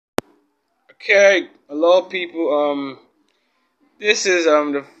Okay, a lot of people. This is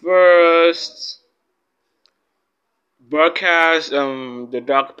the first broadcast. The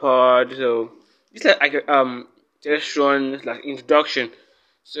dark pod. So it's like just run like introduction.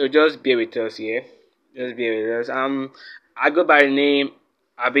 So just bear with us, yeah. Just bear with us. I go by the name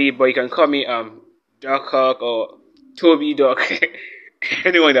Abi, but you can call me Dark Hawk or Toby Duck.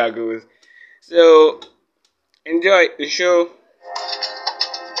 Anyone that goes. So enjoy the show.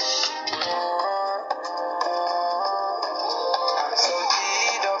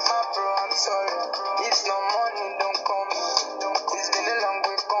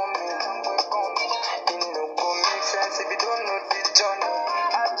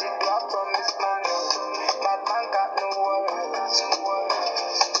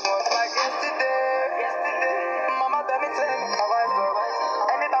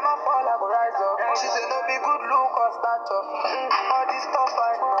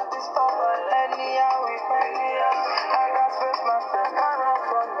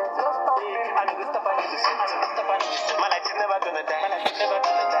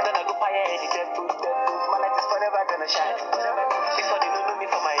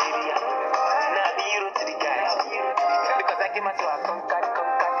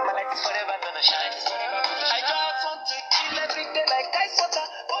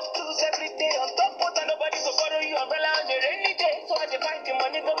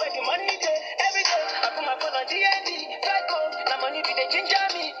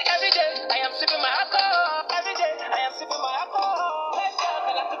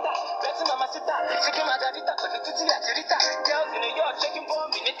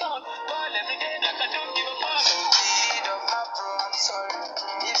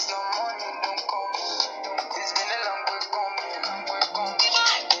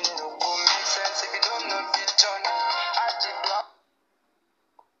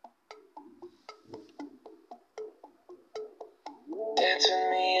 Dance with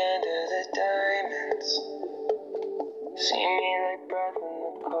me under the diamonds. See me like breath in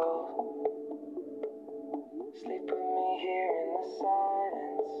the cold. Sleep with me here in the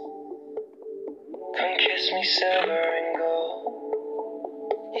silence. Come kiss me silver and gold.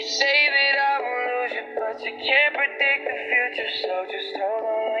 You say that I won't lose you, but you can't predict the future. So just hold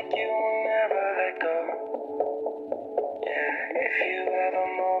on like you will never let go. Yeah, if you ever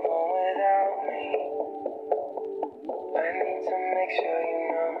move on without me, I need to make sure you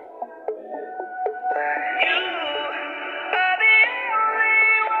know that you are the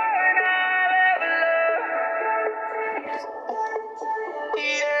only one I'll ever love.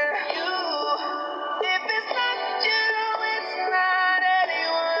 Yeah, you. If it's not you, it's not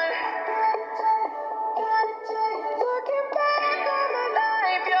anyone. Looking back on my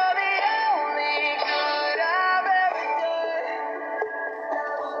life, you're the only good I've ever done.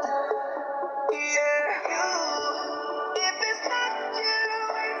 Yeah, you. If it's not you,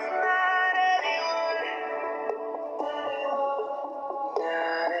 it's not anyone.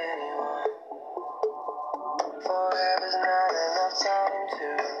 Not anyone. Forever's not enough time to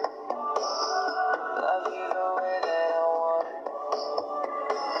love you the way that I want.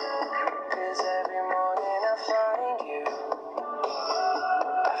 'Cause every morning I find you,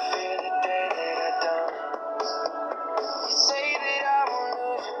 I fear the day that I don't. You say that I won't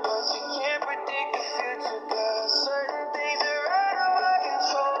lose you, but you can't predict the future. 'Cause certain things are out of my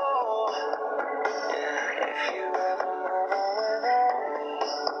control. Yeah, if you ever move on without me,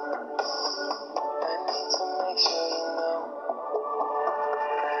 I need to make sure you know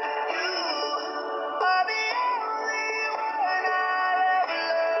that you are the only one I'll ever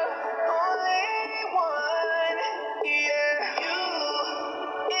love. Only one. Yeah, you.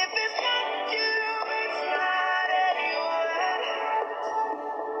 If it's not you, it's not anyone.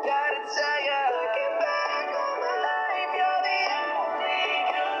 Gotta tell ya, looking back on my life, you're the only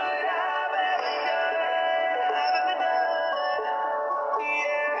good I've ever done.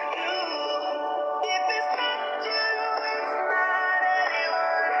 Yeah, you. If it's not you, it's not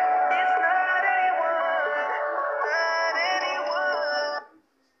anyone. It's not anyone. Not anyone.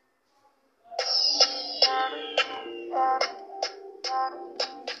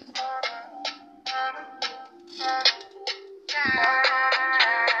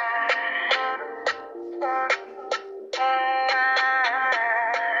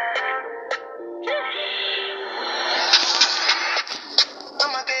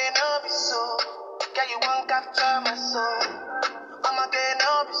 I'ma get up your soul. Yeah, you won't capture my soul. I'ma get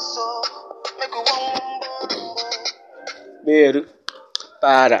up your soul. Make a boom. Peru,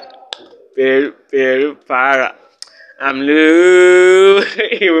 para. Peru, para. I'm low.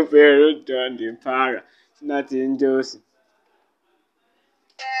 Even Peru done the para. It's nothing, Joseph.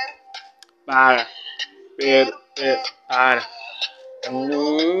 para, para.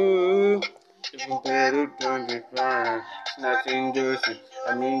 No, even better don't be fine. Nothing juicy,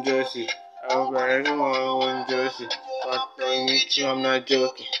 I mean juicy. I'll write one juicy. But bring me to, I'm not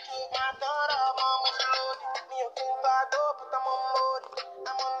joking.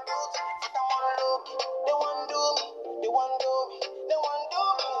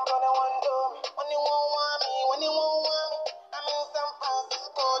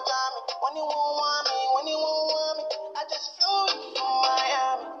 I just flew in from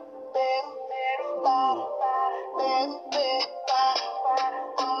Miami.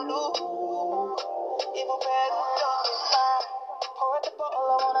 I'm loose. Even better, don't be shy. Pour at the bottle,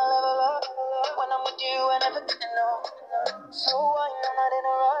 I wanna level up. When I'm with you, I never get enough. So why I'm not in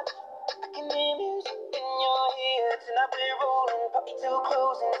a rush. I can hear music in your ears, and I be rolling, puppy till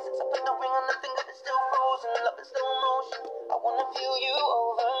closing. Since I put the ring on the finger, it's still frozen. Love in slow motion. I wanna feel you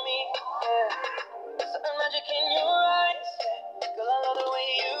over me, yeah. There's certain magic in your eyes, yeah. Girl, I love the way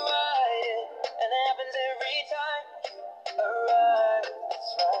you ride it, and it happens every time you arrive.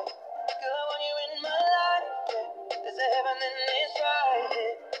 That's right. Girl, I want you in my life, yeah. There's a heaven and it's right,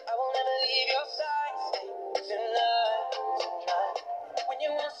 yeah. I will never leave your side, stay tonight, tonight. When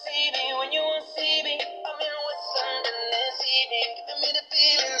you won't see me, I'm in West London this evening, giving me the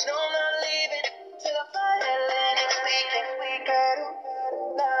feelings, no, I'm not leaving till I fly LA next weekend.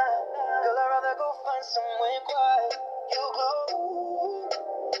 Girl, I'd rather go find somewhere quiet. You glow,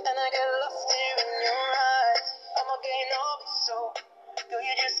 and I get lost here in your eyes. I'ma gain all this soul. Girl,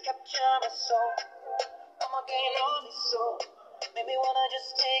 you just capture my soul. I'ma gain all this soul. Make me wanna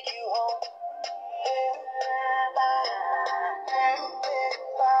just take you home.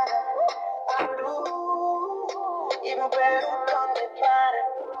 Even better, come to try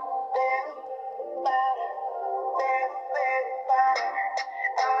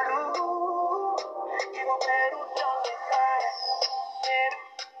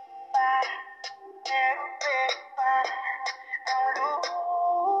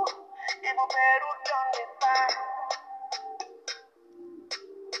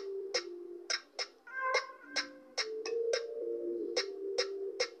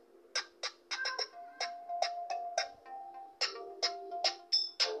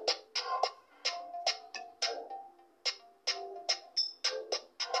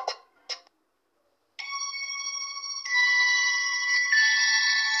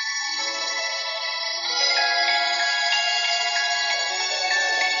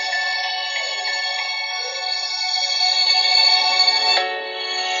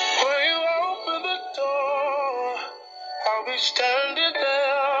When you open the door, I'll be standing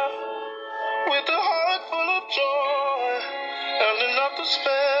there with a heart full of joy and enough to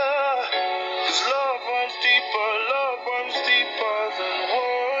spare. 'Cause love runs deeper than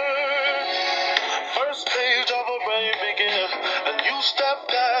words. First page of a brand begin, and you step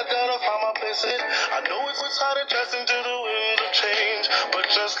back, gotta find my place in. I know it's hard to dress into the wind of change, but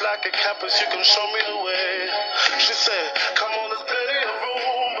just like a campus, you can show me the way. She said, come on, there's plenty of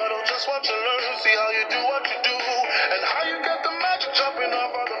room, but I'll just watch and learn, see how you do what you do, and how you get the magic jumping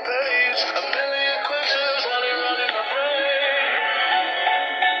off on the page. A million questions running my brain.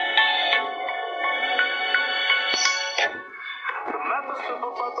 The math is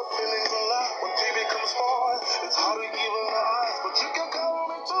simple, but the feelings a lot. When TV comes forward, it's hard to even the eyes, but you can call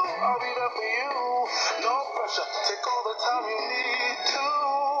me too. I'll be there for you. No pressure, take all the time you need to.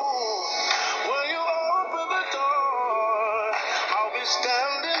 When you open the door, I'll be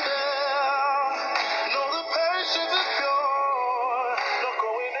standing there. Know the patience is pure, not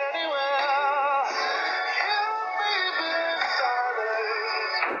going anywhere. You leave in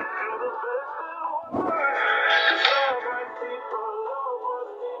silence, through the best and worst. 'Cause love runs deeper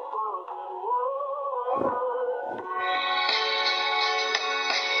than words.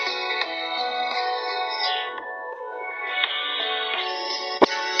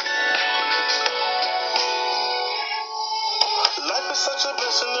 Life is such a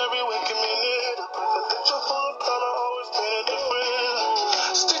blessing, every waking minute. A perfect picture full of color, always painted different.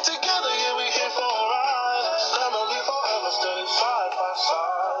 Stick together, yeah, we here for a ride. Family forever, standing side by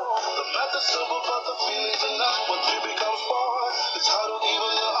side. The math is simple, but the feeling's enough. When three becomes four, it's hard to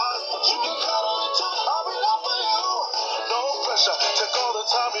even the odds, but you can count on it too. I'll be there for you. No pressure, take all the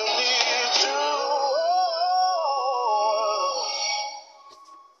time you need to.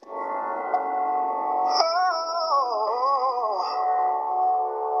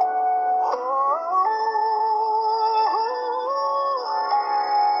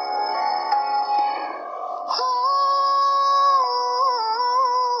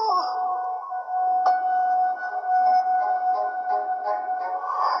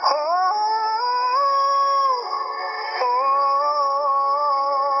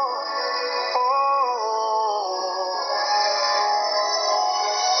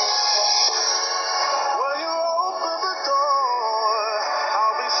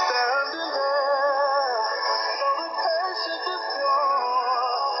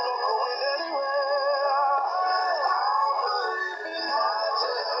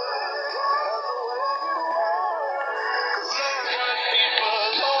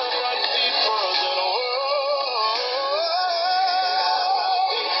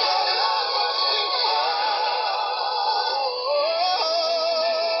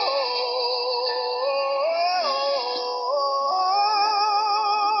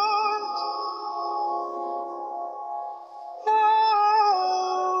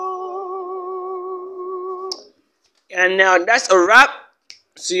 And now that's a wrap.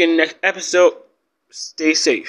 See you in the next episode. Stay safe.